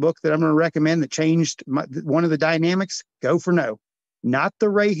 second book that I'm going to recommend that changed one of the dynamics, Go for No. Not the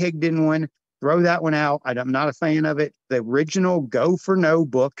Ray Higdon one. Throw that one out. I'm not a fan of it. The original Go for No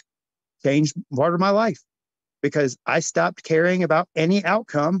book changed part of my life because I stopped caring about any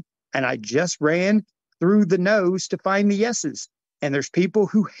outcome and I just ran through the no's to find the yeses. And there's people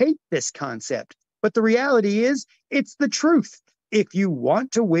who hate this concept. But the reality is, it's the truth. If you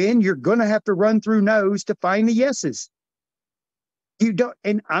want to win, you're going to have to run through no's to find the yeses. You don't,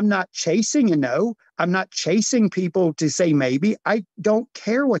 and I'm not chasing a no. I'm not chasing people to say maybe. I don't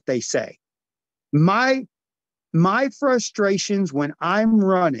care what they say. My frustrations when I'm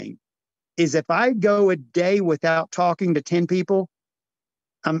running is if I go a day without talking to 10 people,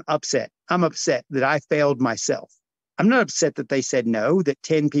 I'm upset. I'm upset that I failed myself. I'm not upset that they said no, that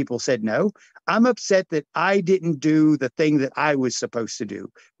 10 people said no. I'm upset that I didn't do the thing that I was supposed to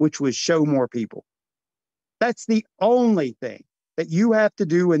do, which was show more people. That's the only thing that you have to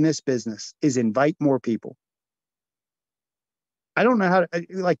do in this business is invite more people. I don't know how to,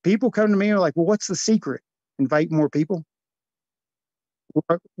 like, people come to me and are like, well, what's the secret? Invite more people.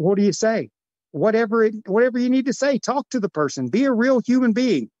 What do you say? Whatever you need to say, talk to the person, be a real human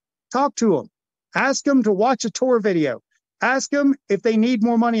being, talk to them, ask them to watch a tour video, ask them if they need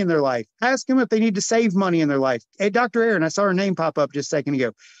more money in their life, ask them if they need to save money in their life. Hey, Dr. Aaron, I saw her name pop up just a second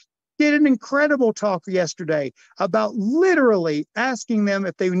ago, did an incredible talk yesterday about literally asking them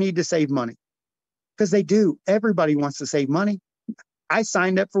if they need to save money, because they do. Everybody wants to save money. I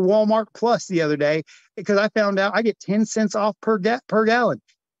signed up for Walmart Plus the other day because I found out I get 10 cents off per gallon.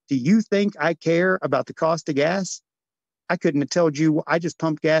 Do you think I care about the cost of gas? I couldn't have told you. I just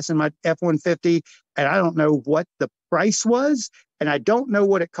pumped gas in my F-150 and I don't know what the price was and I don't know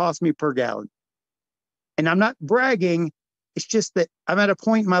what it cost me per gallon. And I'm not bragging. It's just that I'm at a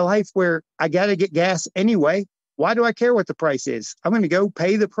point in my life where I got to get gas anyway. Why do I care what the price is? I'm going to go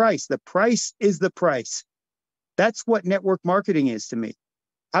pay the price. The price is the price. That's what network marketing is to me.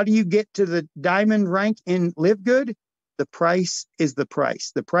 How do you get to the diamond rank in LiveGood? The price is the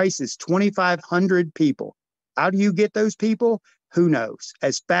price. The price is 2,500 people. How do you get those people? Who knows?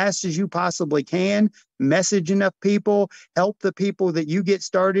 As fast as you possibly can, message enough people, help the people that you get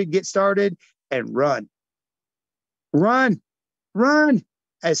started, and run. Run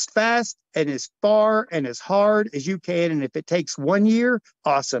as fast and as far and as hard as you can. And if it takes 1 year,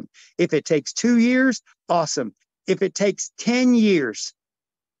 awesome. If it takes 2 years, awesome. If it takes 10 years,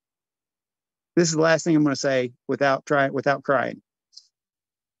 this is the last thing I'm going to say without crying.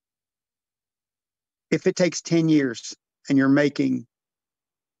 If it takes 10 years and you're making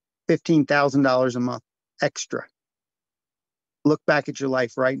 $15,000 a month extra, look back at your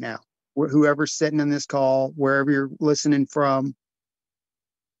life right now. Whoever's sitting in this call, wherever you're listening from,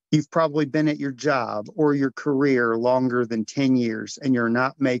 You've probably been at your job or your career longer than 10 years, and you're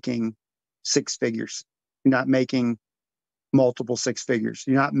not making six figures. You're not making multiple six figures.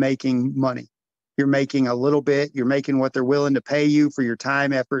 You're not making money. You're making a little bit. You're making what they're willing to pay you for your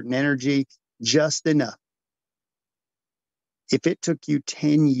time, effort, and energy, just enough. If it took you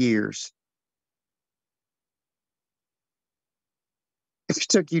 10 years,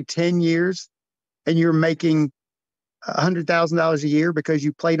 and you're making $100,000 a year because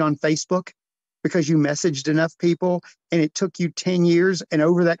you played on Facebook, because you messaged enough people, and it took you 10 years, and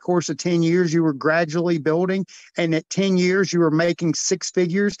over that course of 10 years, you were gradually building, and at 10 years, you were making six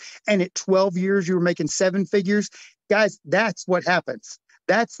figures, and at 12 years, you were making seven figures. Guys, that's what happens.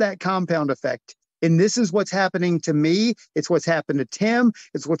 That's that compound effect. And this is what's happening to me. It's what's happened to Tim.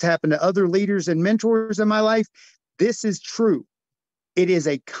 It's what's happened to other leaders and mentors in my life. This is true. It is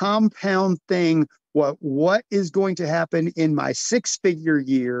a compound thing. What is going to happen in my six-figure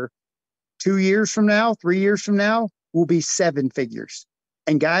year, 2 years from now, 3 years from now, will be seven figures.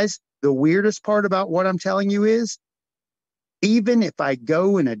 And guys, the weirdest part about what I'm telling you is, even if I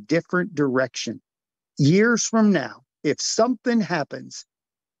go in a different direction, years from now, if something happens,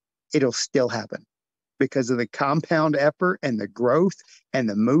 it'll still happen because of the compound effort and the growth and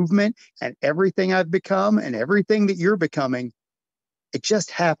the movement and everything I've become and everything that you're becoming. It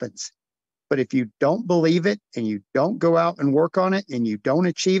just happens. But if you don't believe it and you don't go out and work on it and you don't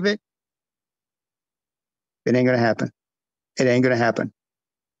achieve it, it ain't going to happen. It ain't going to happen.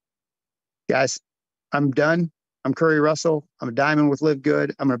 Guys, I'm done. I'm Curry Russell. I'm a diamond with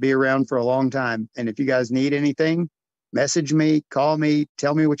LiveGood. I'm going to be around for a long time. And if you guys need anything, message me, call me,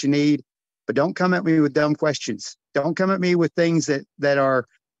 tell me what you need. But don't come at me with dumb questions. Don't come at me with things that are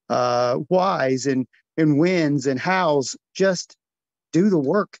whys and whens and hows. Just do the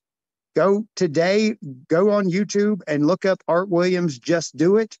work. Go on YouTube and look up Art Williams, Just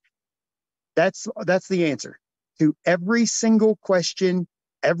Do It. That's the answer to every single question,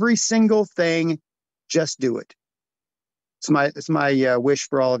 every single thing. Just do it. It's my wish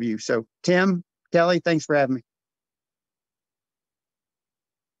for all of you. So Tim, Kelly, thanks for having me.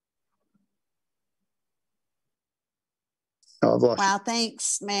 Oh, wow,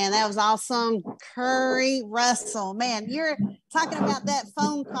 thanks, man. That was awesome. Curry Russell, man, you're talking about that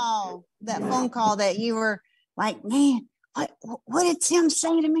phone call that you were like, man, what did Tim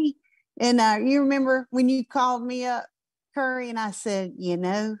say to me? And you remember when you called me up, Curry, and I said,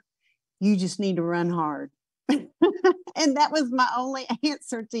 you just need to run hard. And that was my only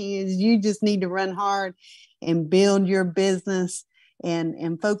answer to you, is you just need to run hard and build your business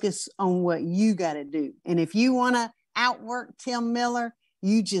and focus on what you got to do. And if you want to outwork Tim Miller,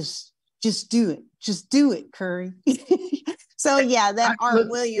 you just do it. Just do it, Curry. So yeah, that Art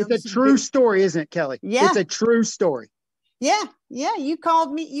Williams. It's a true story, isn't it, Kelly? Yeah. It's a true story. Yeah. You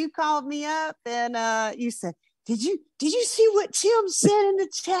called me up and you said, did you see what Tim said in the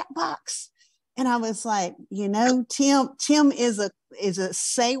chat box? And I was like, Tim is a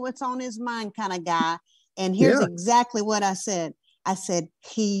say what's on his mind kind of guy. And here's exactly what I said. I said,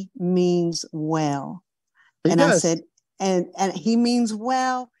 he means well. And I said, and he means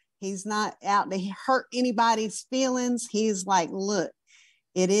well. He's not out to hurt anybody's feelings. He's like, look,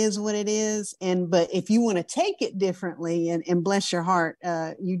 it is what it is. But if you want to take it differently and bless your heart,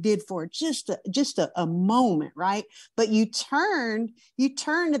 you did for just a moment, right? But you turned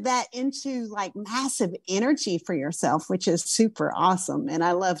that into like massive energy for yourself, which is super awesome. And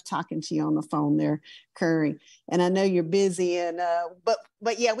I love talking to you on the phone there, Curry. And I know you're busy, and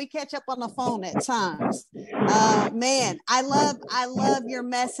but yeah, we catch up on the phone at times. Man, I love your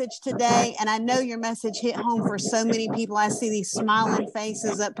message today, and I know your message hit home for so many people. I see these smiling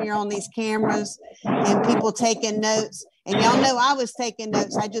faces up here on these cameras, and people taking notes. And y'all know I was taking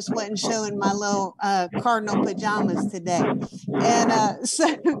notes. I just wasn't showing my little cardinal pajamas today. And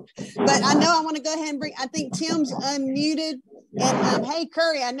but I know I want to go ahead and I think Tim's unmuted. And hey,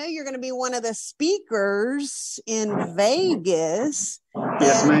 Curry, I know you're going to be one of the speakers in Vegas.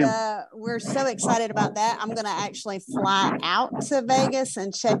 Yes, and we're so excited about that. I'm going to actually fly out to Vegas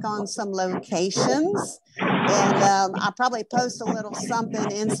and check on some locations. And I'll probably post a little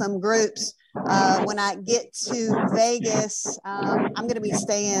something in some groups. When I get to Vegas, I'm going to be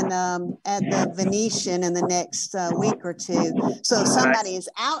staying at the Venetian in the next week or two. So if somebody is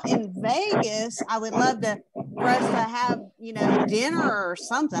out in Vegas, I would love for us to have, dinner or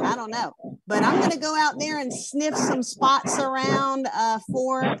something. I don't know. But I'm going to go out there and sniff some spots around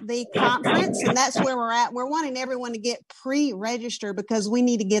for the conference. And that's where we're at. We're wanting everyone to get pre-registered because we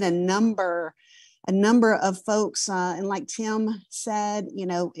need to get a number a number of folks, and like Tim said, you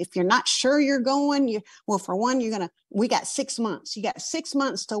know, if you're not sure you're going, well, for one, we got 6 months. You got 6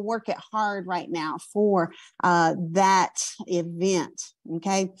 months to work it hard right now for that event.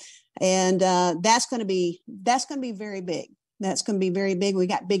 Okay. And that's going to be very big. That's going to be very big. We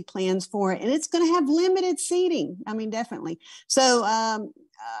got big plans for it, and it's going to have limited seating. I mean, definitely. So,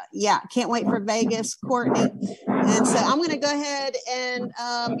 yeah, can't wait for Vegas, Courtney. And so I'm going to go ahead and,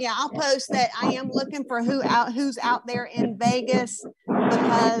 yeah, I'll post that I am looking for who's out there in Vegas,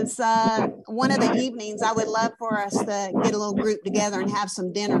 because one of the evenings I would love for us to get a little group together and have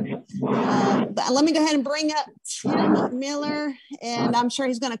some dinner. But let me go ahead and bring up Tim Miller, and I'm sure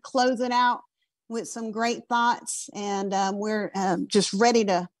he's going to close it out with some great thoughts. And we're just ready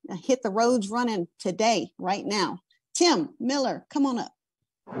to hit the roads running today, right now. Tim Miller, come on up.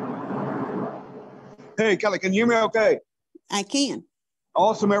 Hey, Kelly, can you hear me okay? I can.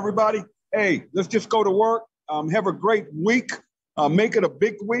 Awesome, everybody. Hey, let's just go to work. Have a great week. Make it a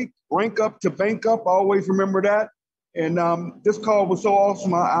big week. Rank up to bank up. Always remember that. And this call was so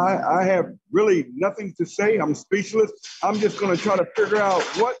awesome. I have really nothing to say. I'm speechless. I'm just going to try to figure out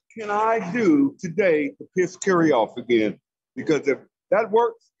what can I do today to piss Kerry off again. Because if that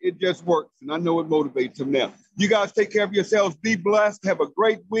works, it just works. And I know it motivates him now. You guys take care of yourselves. Be blessed. Have a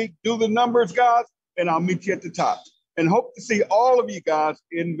great week. Do the numbers, guys. And I'll meet you at the top. And hope to see all of you guys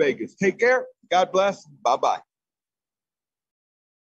in Vegas. Take care. God bless. Bye-bye.